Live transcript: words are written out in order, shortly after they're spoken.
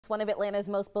One of Atlanta's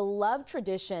most beloved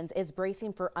traditions is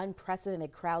bracing for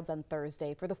unprecedented crowds on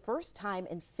Thursday. For the first time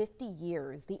in 50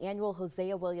 years, the annual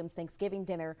Hosea Williams Thanksgiving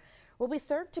dinner will be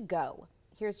served to go.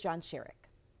 Here's John Sherrick.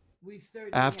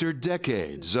 After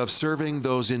decades of serving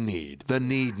those in need, the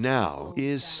need now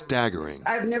is staggering.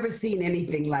 I've never seen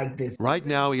anything like this. Right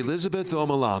now, Elizabeth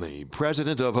Omalami,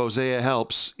 president of Hosea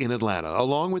Helps in Atlanta,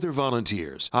 along with her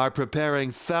volunteers, are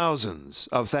preparing thousands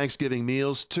of Thanksgiving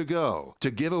meals to go, to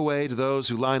give away to those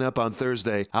who line up on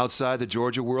Thursday outside the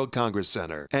Georgia World Congress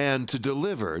Center, and to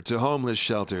deliver to homeless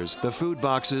shelters. The food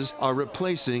boxes are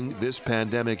replacing, this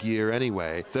pandemic year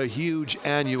anyway, the huge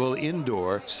annual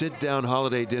indoor sit-down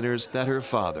holiday dinners that her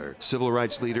father, civil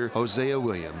rights leader Hosea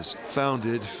Williams,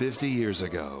 founded 50 years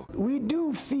ago. We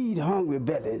do feed hungry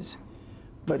bellies,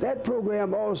 but that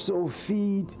program also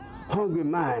feeds hungry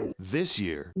minds. This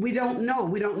year, we don't know.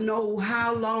 We don't know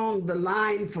how long the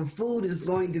line for food is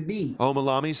going to be.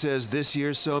 Omalami says this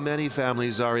year so many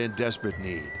families are in desperate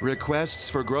need. Requests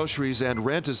for groceries and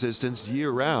rent assistance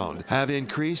year-round have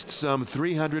increased some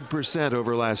 300%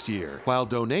 over last year, while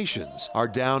donations are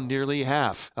down nearly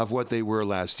half of what they were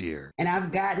last year. And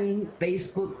I've gotten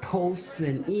Facebook posts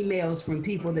and emails from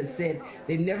people that said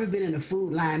they've never been in a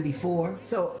food line before.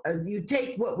 So you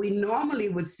take what we normally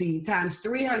would see times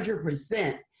 300%,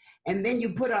 and then you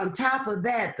put on top of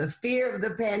that the fear of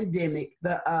the pandemic,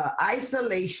 the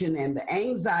isolation and the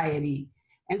anxiety.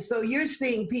 And so you're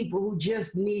seeing people who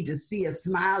just need to see a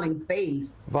smiling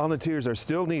face. Volunteers are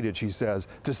still needed, she says,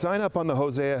 to sign up on the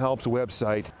Hosea Helps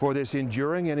website for this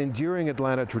enduring and endearing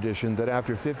Atlanta tradition that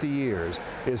after 50 years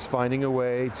is finding a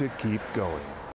way to keep going.